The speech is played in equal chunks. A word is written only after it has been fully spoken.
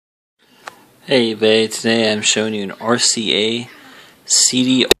Hey babe, today I'm showing you an RCA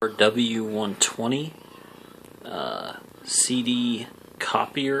CDRW120 CD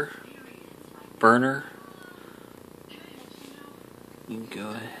copier burner. You can go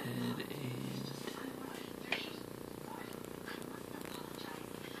ahead and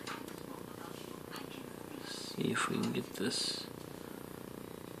see if we can get this.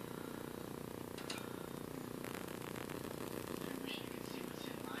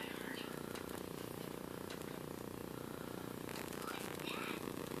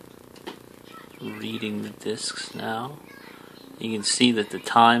 Reading the discs now. You can see that the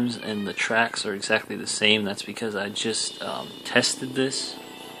times and the tracks are exactly the same. That's because I just tested this.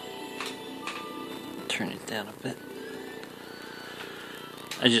 Turn it down a bit.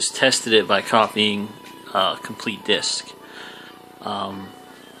 I just tested it by copying a complete disc.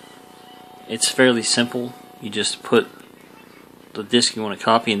 It's fairly simple. You just put the disc you want to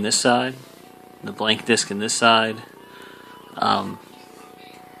copy in this side, the blank disc in this side.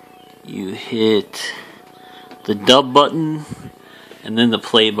 You hit the dub button and then the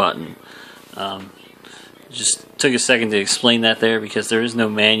play button. Just took a second to explain that there because there is no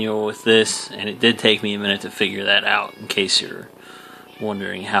manual with this, and it did take me a minute to figure that out in case you're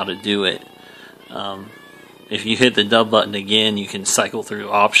wondering how to do it. If you hit the dub button again, you can cycle through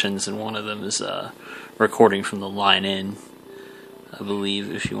options, and one of them is recording from the line in, I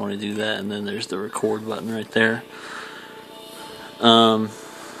believe, if you want to do that. And then there's the record button right there.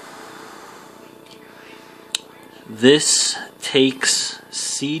 This takes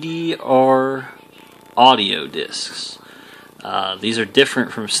CDR audio discs. These are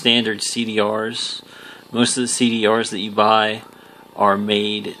different from standard CDRs. Most of the CDRs that you buy are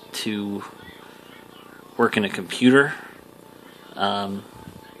made to work in a computer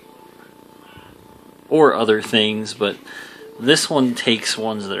or other things, but this one takes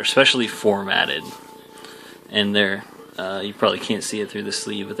ones that are specially formatted, and they're you probably can't see it through the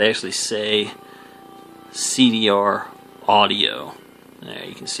sleeve, but they actually say CDR audio. There,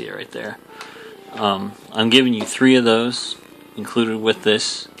 you can see it right there. I'm giving you 3 of those included with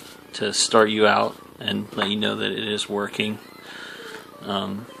this to start you out and let you know that it is working.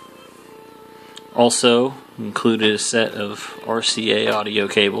 Also included a set of RCA audio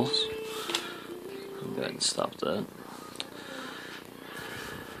cables. I'll go ahead and stop that.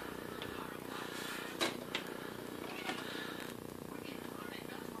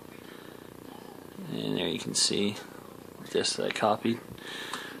 And there you can see the disc that I copied.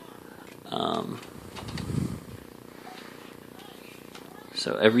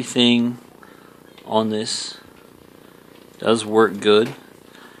 So everything on this does work good,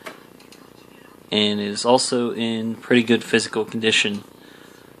 and is also in pretty good physical condition.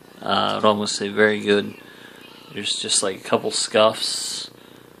 I'd almost say very good. There's just like a couple scuffs.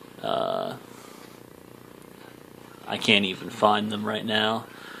 I can't even find them right now,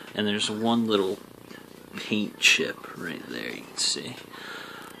 and there's one little paint chip right there, you can see.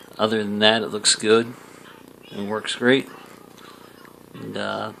 Other than that, it looks good and works great. And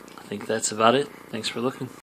I think that's about it. Thanks for looking.